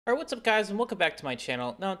Alright, what's up guys and welcome back to my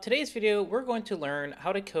channel. Now in today's video we're going to learn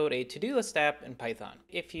how to code a to-do list app in Python.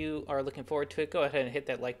 If you are looking forward to it, go ahead and hit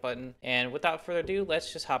that like button, and without further ado,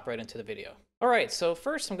 let's just hop right into the video. Alright, so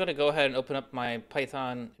first I'm going to go ahead and open up my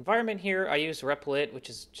Python environment here. I use Replit, which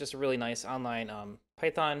is just a really nice online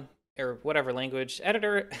Python or whatever language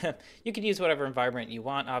editor. You can use whatever environment you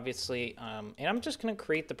want, obviously, and I'm just going to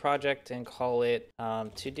create the project and call it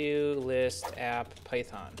to-do list app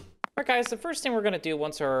Python. Alright guys, the first thing we're going to do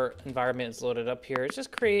once our environment is loaded up here is just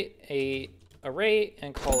create a array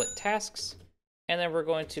and call it tasks. And then we're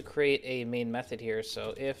going to create a main method here.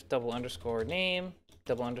 So if double underscore name,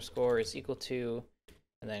 double underscore is equal to,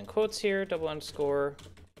 and then quotes here, double underscore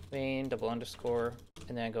main, double underscore,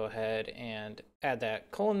 and then go ahead and add that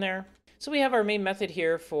colon there. So we have our main method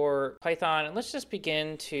here for Python, and let's just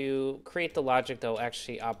begin to create the logic that will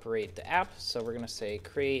actually operate the app. So we're going to say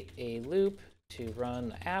create a loop to run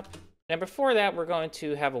the app. And before that, we're going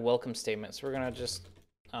to have a welcome statement. So we're going to just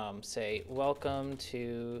say welcome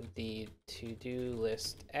to the to-do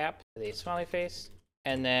list app with a smiley face.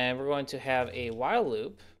 And then we're going to have a while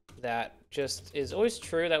loop that just is always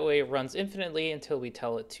true. That way it runs infinitely until we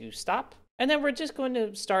tell it to stop. And then we're just going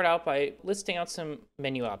to start out by listing out some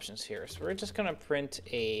menu options here. So we're just going to print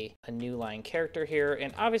a new line character here.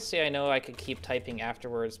 And obviously I know I could keep typing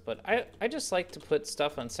afterwards, but I just like to put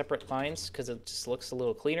stuff on separate lines because it just looks a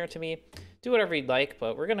little cleaner to me. Do whatever you'd like,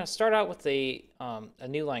 but we're going to start out with a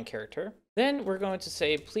new line character. Then we're going to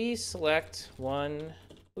say, please select one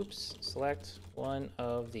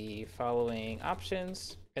of the following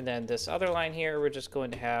options. And then this other line here, we're just going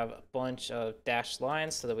to have a bunch of dashed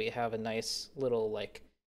lines so that we have a nice little like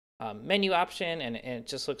menu option and it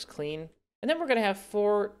just looks clean. And then we're going to have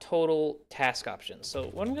 4 total task options. So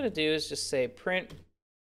what I'm going to do is just say print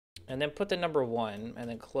and then put the number 1 and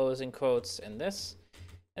then closing quotes and this.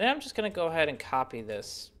 And then I'm just going to go ahead and copy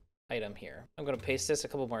this item here. I'm going to paste this a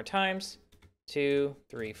couple more times. 2,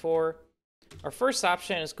 3, 4. Our first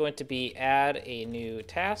option is going to be add a new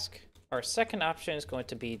task. Our second option is going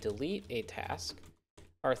to be delete a task.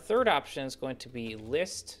 Our third option is going to be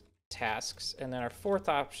list tasks. And then our fourth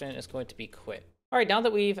option is going to be quit. All right, now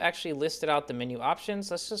that we've actually listed out the menu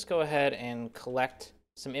options, let's just go ahead and collect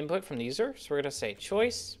some input from the user. So we're going to say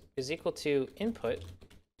choice is equal to input.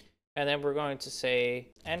 And then we're going to say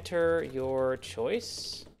enter your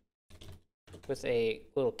choice with a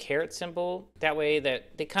little caret symbol. That way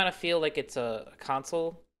that they kind of feel like it's a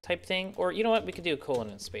console type thing. Or you know what, we could do a colon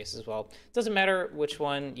in space as well. It doesn't matter which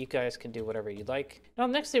one, you guys can do whatever you'd like. Now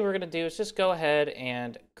the next thing we're going to do is just go ahead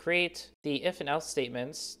and create the if and else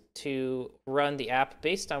statements to run the app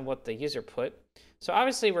based on what the user put. So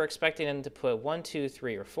obviously we're expecting them to put 1, 2,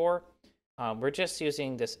 3, or 4. We're just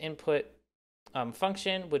using this input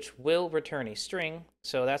function, which will return a string.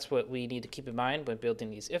 So that's what we need to keep in mind when building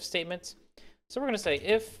these if statements. So we're going to say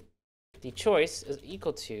if the choice is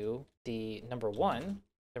equal to the number 1,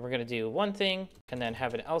 then we're going to do one thing and then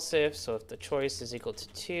have an else if. So if the choice is equal to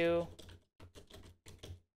 2,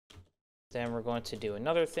 then we're going to do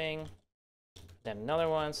another thing, then another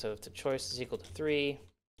one. So if the choice is equal to 3,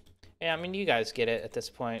 yeah, I mean, you guys get it at this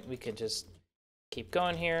point. We could just keep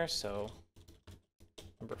going here. So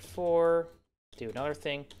number 4, do another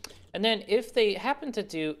thing. And then if they happen to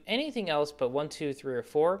do anything else but 1, 2, 3, or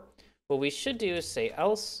 4, what we should do is say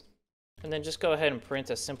else, and then just go ahead and print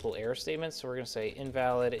a simple error statement. So we're going to say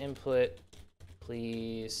invalid input,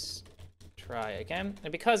 please try again.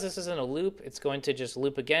 And because this isn't a loop, it's going to just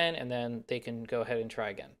loop again, and then they can go ahead and try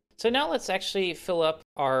again. So now let's actually fill up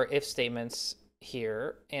our if statements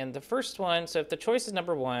here. And the first one, so if the choice is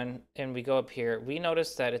number 1 and we go up here, we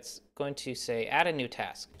notice that it's going to say add a new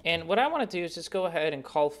task. And what I want to do is just go ahead and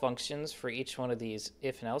call functions for each one of these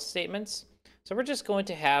if and else statements. So we're just going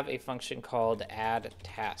to have a function called add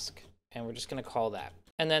task, and we're just going to call that.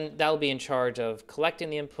 And then that'll be in charge of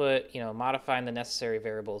collecting the input, modifying the necessary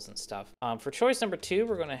variables and stuff. For choice number 2,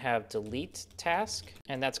 we're going to have delete task,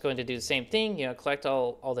 and that's going to do the same thing, collect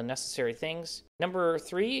all the necessary things. Number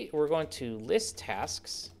 3, we're going to list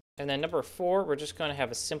tasks. And then number 4, we're just going to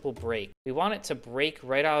have a simple break. We want it to break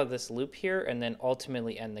right out of this loop here and then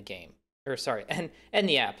ultimately end the game. Or sorry, end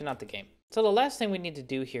the app, not the game. So the last thing we need to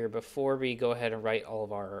do here before we go ahead and write all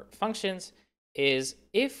of our functions is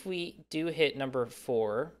if we do hit number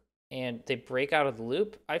 4 and they break out of the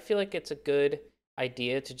loop, I feel like it's a good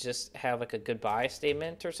idea to just have like a goodbye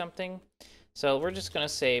statement or something. So we're just going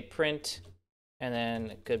to say print and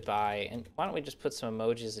then goodbye. And why don't we just put some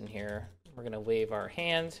emojis in here? We're going to wave our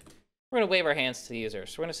hand. We're going to wave our hands to the user.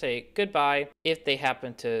 So we're going to say goodbye if they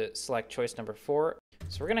happen to select choice number 4.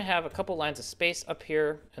 So we're going to have a couple lines of space up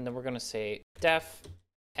here, and then we're going to say def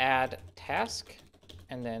add task,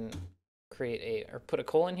 and then put a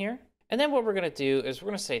colon here. And then what we're going to do is we're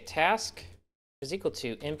going to say task is equal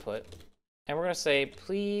to input. And we're going to say,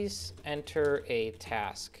 please enter a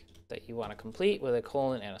task that you want to complete with a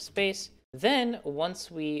colon and a space. Then once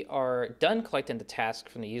we are done collecting the task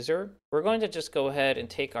from the user, we're going to just go ahead and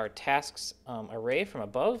take our tasks array from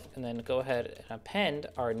above and then go ahead and append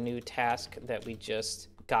our new task that we just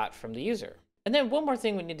got from the user. And then one more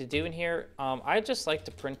thing we need to do in here, I just like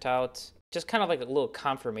to print out just kind of like a little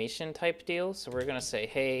confirmation type deal. So we're going to say,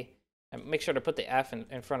 hey, and make sure to put the F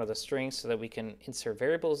in front of the string so that we can insert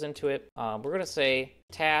variables into it. We're going to say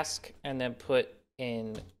task and then put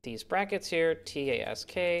in these brackets here,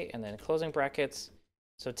 task, and then closing brackets.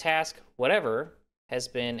 So task, whatever, has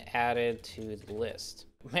been added to the list.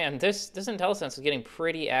 Man, this IntelliSense is getting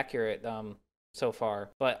pretty accurate so far.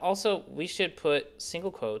 But also, we should put single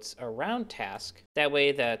quotes around task. That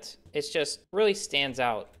way that it just really stands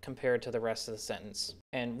out compared to the rest of the sentence.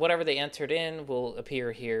 And whatever they entered in will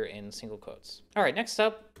appear here in single quotes. All right, next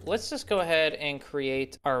up, let's just go ahead and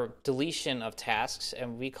create our deletion of tasks.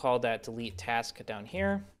 And we call that delete task down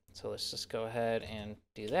here. So let's just go ahead and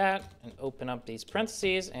do that and open up these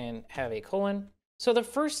parentheses and have a colon. So the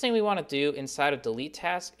first thing we want to do inside of delete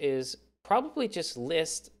task is probably just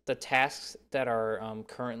list the tasks that are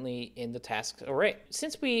currently in the tasks array.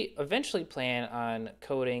 Since we eventually plan on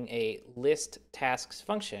coding a list tasks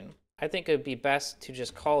function, I think it would be best to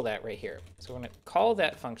just call that right here. So we're going to call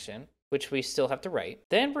that function, which we still have to write.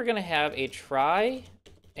 Then we're going to have a try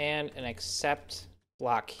and an except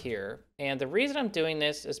block here. And the reason I'm doing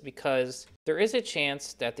this is because there is a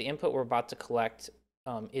chance that the input we're about to collect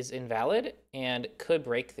is invalid and could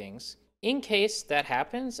break things. In case that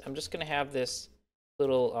happens, I'm just going to have this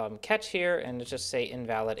little catch here and just say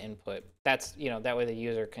invalid input. That's, that way the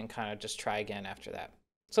user can kind of just try again after that.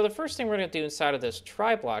 So the first thing we're going to do inside of this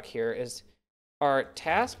try block here is our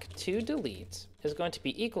task to delete is going to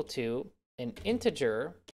be equal to an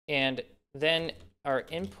integer and then our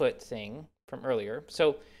input thing from earlier.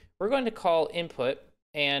 So we're going to call input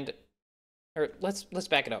or let's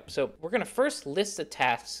back it up. So we're going to first list the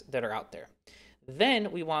tasks that are out there.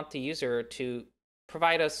 Then we want the user to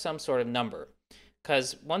provide us some sort of number.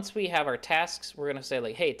 Because once we have our tasks, we're going to say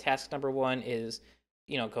like, hey, task number 1 is,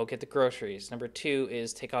 go get the groceries. Number 2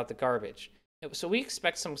 is take out the garbage. So we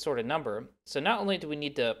expect some sort of number. So not only do we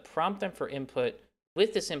need to prompt them for input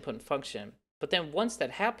with this input function, but then once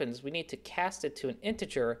that happens, we need to cast it to an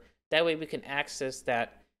integer. That way we can access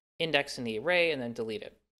that index in the array and then delete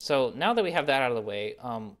it. So now that we have that out of the way,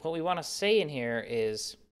 what we want to say in here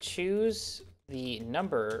is choose the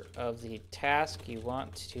number of the task you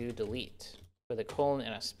want to delete with a colon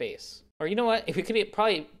and a space. Or you know what? If we could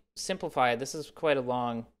probably simplify it, this is quite a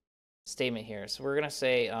long statement here. So we're going to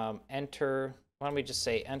say enter. Why don't we just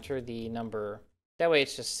say enter the number? That way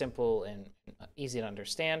it's just simple and easy to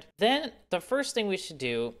understand. Then the first thing we should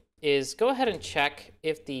do is go ahead and check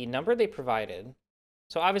if the number they provided.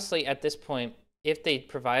 So obviously at this point, if they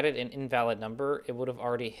provided an invalid number, it would have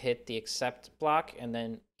already hit the accept block, and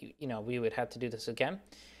then we would have to do this again.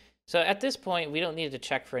 So at this point, we don't need to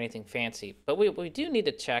check for anything fancy, but what we do need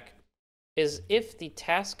to check is if the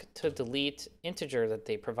task to delete integer that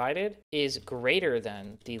they provided is greater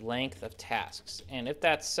than the length of tasks. And if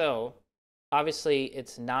that's so, obviously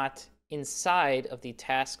it's not inside of the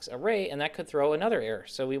tasks array, and that could throw another error.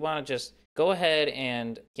 So we want to just go ahead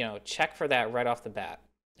and check for that right off the bat.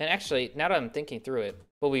 And actually, now that I'm thinking through it,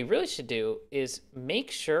 what we really should do is make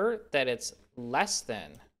sure that it's less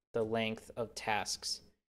than the length of tasks.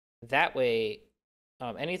 That way,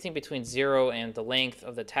 anything between 0 and the length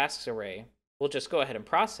of the tasks array, we'll just go ahead and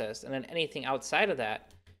process. And then anything outside of that,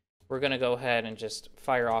 we're going to go ahead and just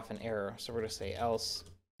fire off an error. So we're going to say else,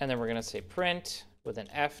 and then we're going to say print with an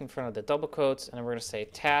F in front of the double quotes, and then we're going to say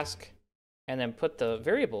task, and then put the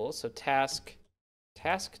variable, so task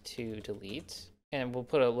to delete. And we'll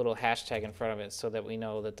put a little hashtag in front of it so that we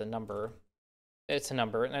know that it's a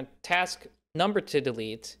number. And then task number to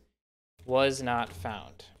delete was not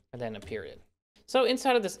found, and then a period. So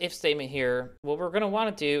inside of this if statement here, what we're going to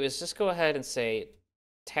want to do is just go ahead and say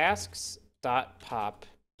tasks.pop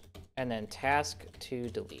and then task to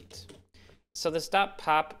delete. So this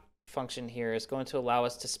 .pop function here is going to allow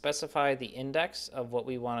us to specify the index of what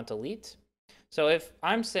we want to delete. So if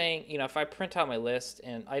I'm saying, if I print out my list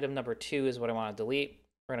and item number 2 is what I want to delete,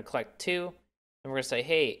 we're going to collect 2, and we're going to say,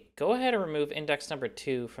 hey, go ahead and remove index number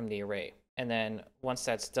 2 from the array. And then once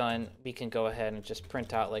that's done, we can go ahead and just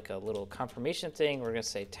print out like a little confirmation thing. We're going to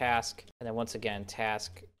say task, and then once again,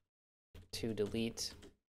 task to delete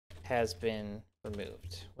has been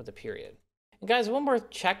removed with a period. And guys, one more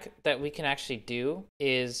check that we can actually do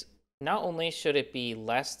is not only should it be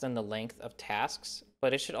less than the length of tasks,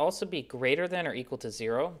 but it should also be greater than or equal to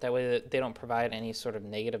 0. That way they don't provide any sort of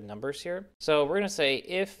negative numbers here. So we're going to say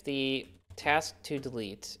if the task to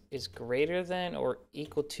delete is greater than or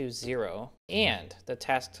equal to 0, and the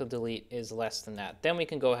task to delete is less than that, then we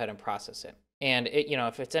can go ahead and process it. And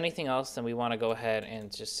if it's anything else, then we want to go ahead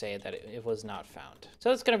and just say that it was not found. So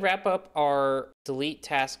that's going to wrap up our delete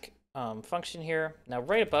task function here. Now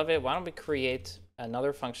right above it, why don't we create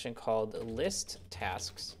another function called list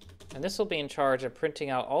tasks. And this will be in charge of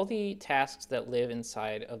printing out all the tasks that live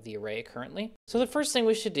inside of the array currently. So the first thing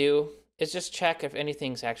we should do is just check if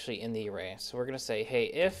anything's actually in the array. So we're going to say, hey,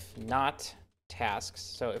 if not tasks.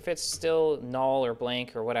 So if it's still null or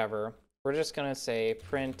blank or whatever, we're just going to say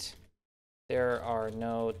print there are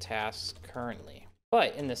no tasks currently.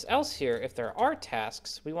 But in this else here, if there are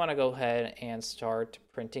tasks, we want to go ahead and start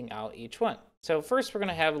printing out each one. So first we're going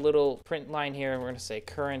to have a little print line here, and we're going to say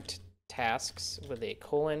current tasks with a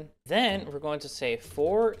colon. Then we're going to say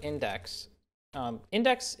for index.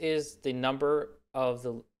 Index is the number of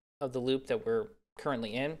the loop that we're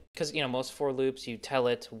currently in, because most for loops you tell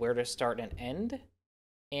it where to start and end.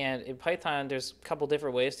 And in Python, there's a couple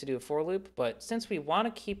different ways to do a for loop, but since we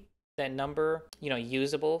want to keep that number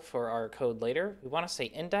usable for our code later, we want to say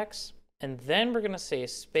index, and then we're going to say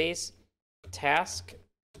space task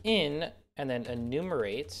in, and then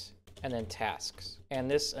enumerate, and then tasks. And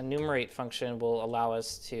this enumerate function will allow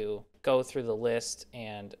us to go through the list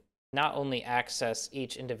and not only access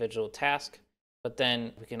each individual task, but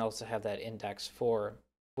then we can also have that index for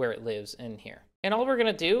where it lives in here. And all we're going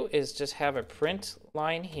to do is just have a print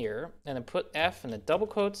line here, and then put F in the double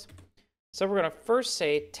quotes. So we're going to first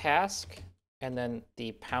say task, and then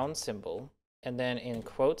the pound symbol, and then in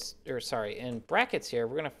brackets here,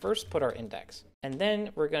 we're going to first put our index. And then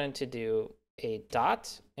we're going to do a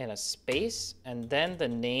dot and a space, and then the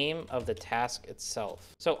name of the task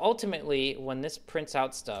itself. So ultimately, when this prints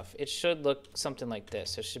out stuff, it should look something like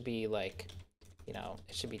this. It should be like,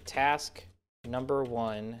 it should be task number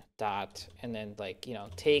 1 dot, and then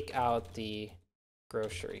take out the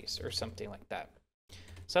groceries or something like that.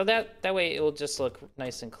 So that way it will just look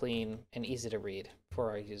nice and clean and easy to read for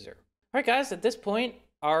our user. All right, guys, at this point,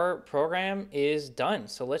 our program is done.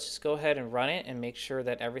 So let's just go ahead and run it and make sure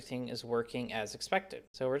that everything is working as expected.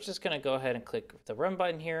 So we're just going to go ahead and click the run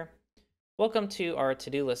button here. Welcome to our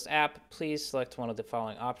to-do list app. Please select one of the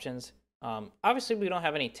following options. Obviously, we don't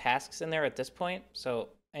have any tasks in there at this point.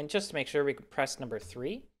 And just to make sure, we can press number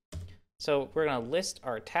 3. So we're going to list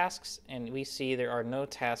our tasks, and we see there are no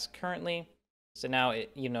tasks currently. So now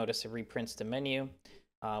you notice it reprints the menu.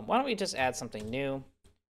 Why don't we just add something new?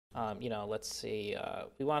 Let's see.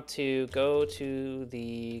 We want to go to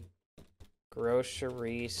the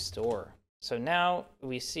grocery store. So now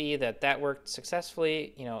we see that worked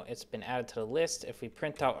successfully. It's been added to the list. If we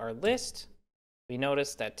print out our list, we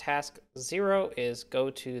notice that task 0 is go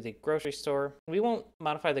to the grocery store. We won't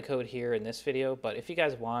modify the code here in this video, but if you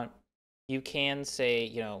guys want, you can say,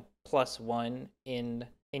 +1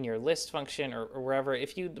 in your list function or wherever,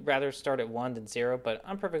 if you'd rather start at 1 than 0, but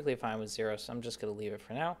I'm perfectly fine with 0, so I'm just going to leave it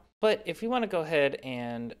for now. But if you want to go ahead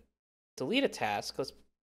and delete a task, let's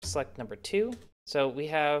select number 2. So we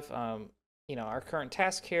have, our current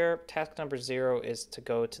task here. Task number 0 is to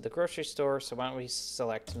go to the grocery store, so why don't we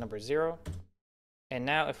select number 0. And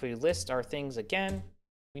now if we list our things again,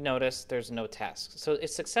 we notice there's no tasks. So it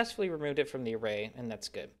successfully removed it from the array, and that's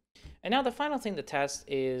good. And now the final thing to test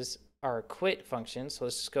is our quit function. So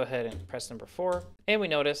let's just go ahead and press number 4, and we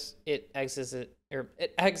notice it exits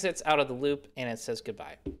out of the loop and it says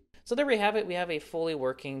goodbye. So there we have it. We have a fully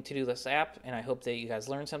working to-do list app, and I hope that you guys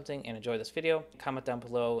learned something and enjoyed this video. Comment down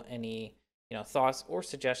below any thoughts or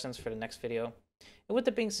suggestions for the next video. And with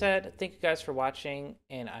that being said, thank you guys for watching,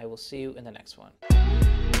 and I will see you in the next one.